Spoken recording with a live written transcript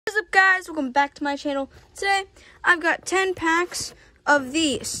up, guys? Welcome back to my channel. Today, I've got 10 packs of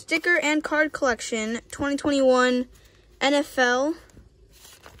the sticker and card collection 2021 NFL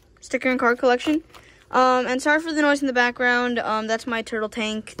sticker and card collection. And sorry for the noise in the background. That's my turtle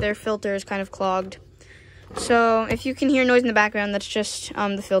tank. Their filter is kind of clogged. So if you can hear noise in the background, that's just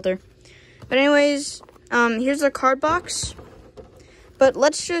the filter. But anyways, here's the card box. But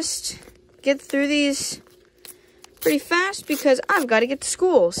let's just get through these pretty fast because I've got to get to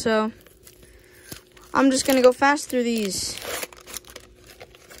school. So I'm just going to go fast through these.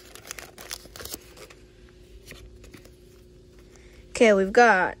 Okay, we've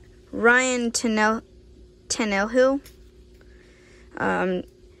got Ryan Tannehill,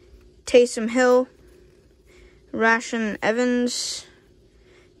 Taysom Hill, Rashaan Evans,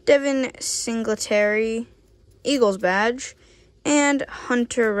 Devin Singletary, Eagles badge, and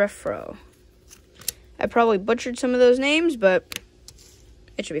Hunter Renfrow. I probably butchered some of those names, but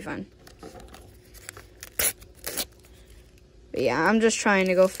it should be fine. But yeah, I'm just trying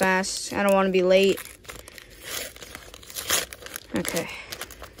to go fast. I don't want to be late. Okay.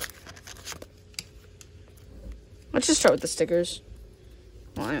 Let's just start with the stickers.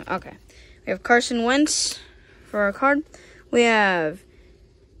 Well, okay. We have Carson Wentz for our card. We have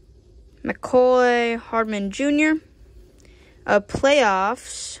McCoy Hardman Jr.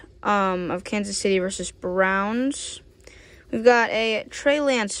 Playoffs of Kansas City versus Browns. We've got a Trey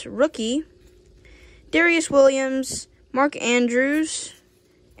Lance rookie, Darius Williams, Mark Andrews,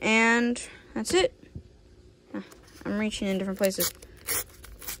 and that's it. I'm reaching in different places.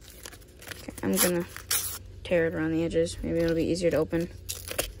 Okay, I'm gonna tear it around the edges. Maybe it'll be easier to open.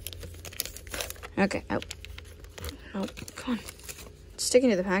 Okay, oh, come on. It's sticking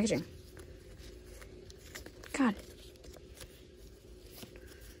to the packaging. God.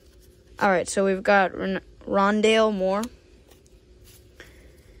 Alright, so we've got Rondale Moore.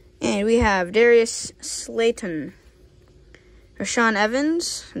 And we have Darius Slayton. Rashaan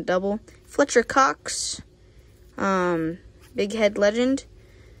Evans, double. Fletcher Cox, big head legend.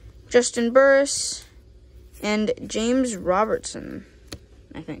 Justin Burris, and James Robertson,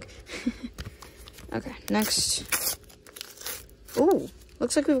 I think. Okay, next. Ooh,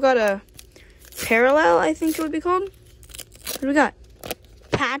 looks like we've got a parallel, I think it would be called. What do we got?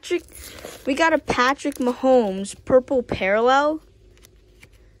 We got a Patrick Mahomes purple parallel.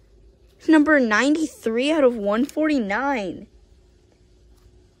 Number 93 out of 149.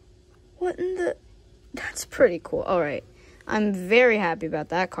 What in the... That's pretty cool. All right. I'm very happy about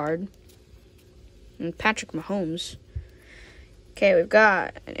that card. And Patrick Mahomes. Okay, we've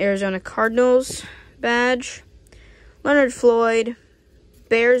got an Arizona Cardinals badge. Leonard Floyd,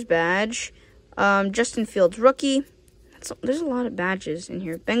 Bears badge. Justin Fields rookie. There's a lot of badges in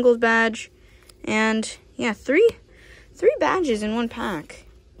here. Bengals badge. And, yeah, three badges in one pack.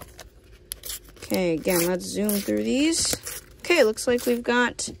 Okay, again, let's zoom through these. Okay, looks like we've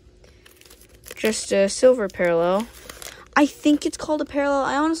got just a silver parallel. I think it's called a parallel.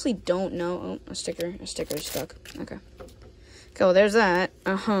 I honestly don't know. Oh, a sticker is stuck. Okay. Okay, well, there's that.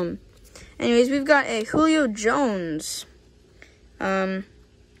 Anyways, we've got a Julio Jones. I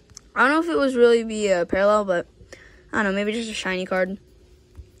don't know if it was really be a parallel, but I don't know, maybe just a shiny card.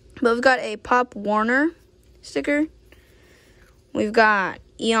 But we've got a Pop Warner sticker. We've got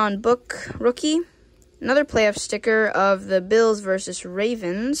Eon Book rookie. Another playoff sticker of the Bills versus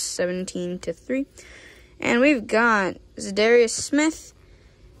Ravens, 17-3. And we've got Zadarius Smith,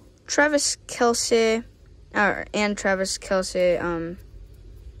 Travis Kelce,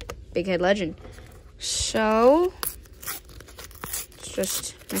 big head legend. So, it's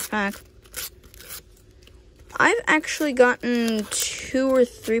just nice pack. I've actually gotten 2 or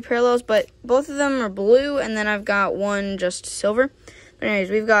 3 parallels, but both of them are blue, and then I've got one just silver. But anyways,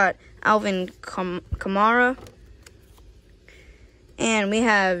 we've got Alvin Kamara, and we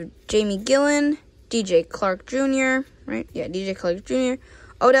have Jamie Gillen, DJ Clark Jr., right? Yeah, DJ Clark Jr.,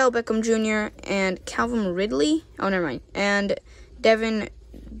 Odell Beckham Jr., and Calvin Ridley. Oh, never mind. And Devin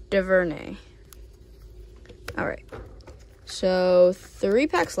DuVernay. All right. So, 3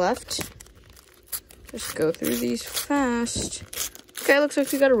 packs left. Just go through these fast. Okay, looks like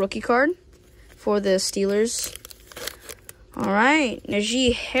we got a rookie card for the Steelers. All right,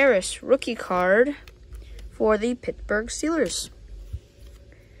 Najee Harris rookie card for the Pittsburgh Steelers.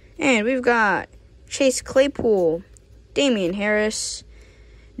 And we've got Chase Claypool, Damian Harris,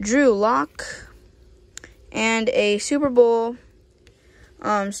 Drew Lock, and a Super Bowl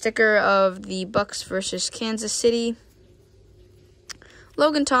sticker of the Bucks versus Kansas City.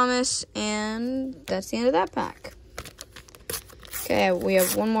 Logan Thomas, and that's the end of that pack. Okay, we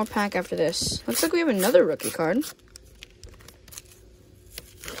have one more pack after this. Looks like we have another rookie card.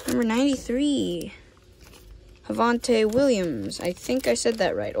 Number 93. Javonte Williams. I think I said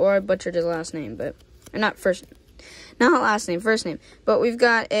that right, or I butchered his last name, but not last name, first name. But we've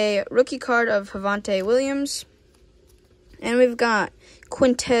got a rookie card of Javonte Williams, and we've got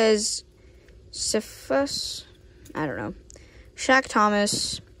Quintez Cephas, I don't know, Shaq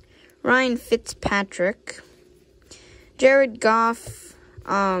Thomas, Ryan Fitzpatrick, Jared Goff,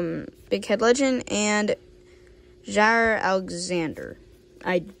 Big Head Legend, and Jair Alexander.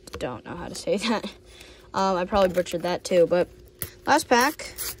 I don't know how to say that. I probably butchered that too, but last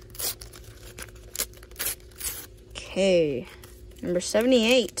pack. Okay, number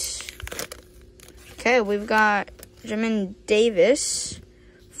 78. Okay, we've got Jamin Davis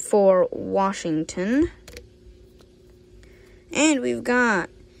for Washington. And we've got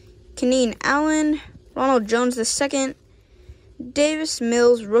Keenan Allen, Ronald Jones II, Davis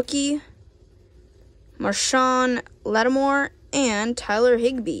Mills rookie, Marshawn Lattimore, and Tyler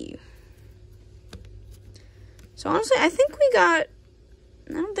Higbee. So honestly, I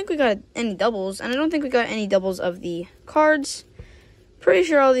don't think we got any doubles, and I don't think we got any doubles of the cards. Pretty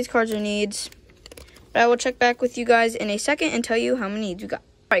sure all these cards are needs. But I will check back with you guys in a second and tell you how many needs we got.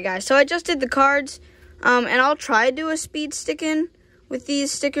 Alright guys, so I just did the cards, and I'll try to do a speed stick-in with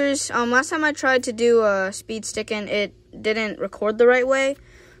these stickers. Last time I tried to do a speed stick-in, it didn't record the right way,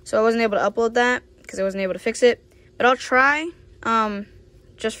 so I wasn't able to upload that because I wasn't able to fix it. But I'll try,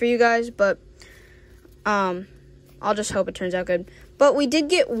 just for you guys, but I'll just hope it turns out good. But we did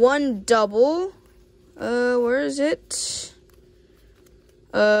get one double. Where is it?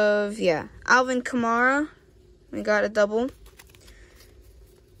 Yeah, Alvin Kamara. We got a double.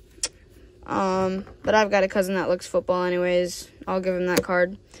 But I've got a cousin that looks football anyways. I'll give him that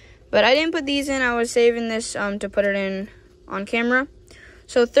card. But I didn't put these in. I was saving this to put it in on camera.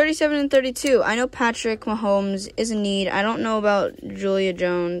 So 37 and 32. I know Patrick Mahomes is a need. I don't know about Julio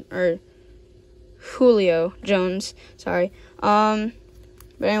Jones. Sorry. But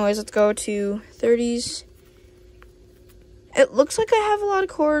anyways, let's go to 30s. It looks like I have a lot of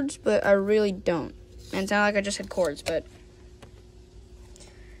cords, but I really don't. And it's not like I just had cords, but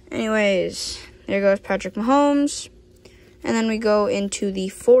anyways, there goes Patrick Mahomes. And then we go into the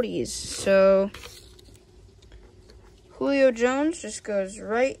 40s. So Julio Jones just goes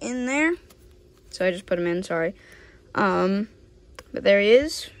right in there. So I just put him in, sorry. But there he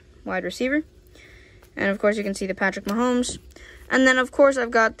is, wide receiver. And of course you can see the Patrick Mahomes. And then of course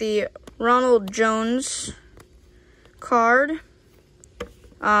I've got the Ronald Jones card.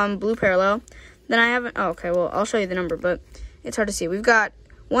 Blue parallel. Then I haven't, oh, okay, well I'll show you the number, but it's hard to see. We've got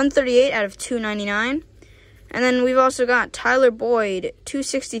 138 out of 299. And then we've also got Tyler Boyd,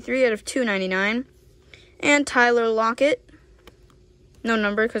 263 out of 299. And Tyler Lockett. No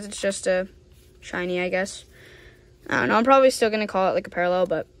number because it's just a shiny, I guess. I don't know. I'm probably still going to call it like a parallel,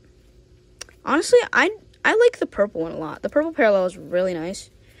 but honestly, I like the purple one a lot. The purple parallel is really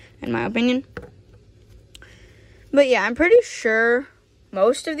nice, in my opinion. But yeah, I'm pretty sure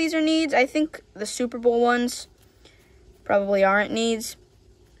most of these are needs. I think the Super Bowl ones probably aren't needs.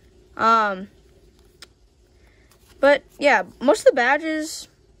 But yeah, most of the badges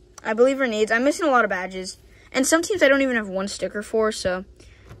I believe are needs. I'm missing a lot of badges. And some teams I don't even have one sticker for, so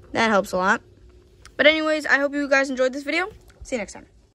that helps a lot. But anyways, I hope you guys enjoyed this video. See you next time.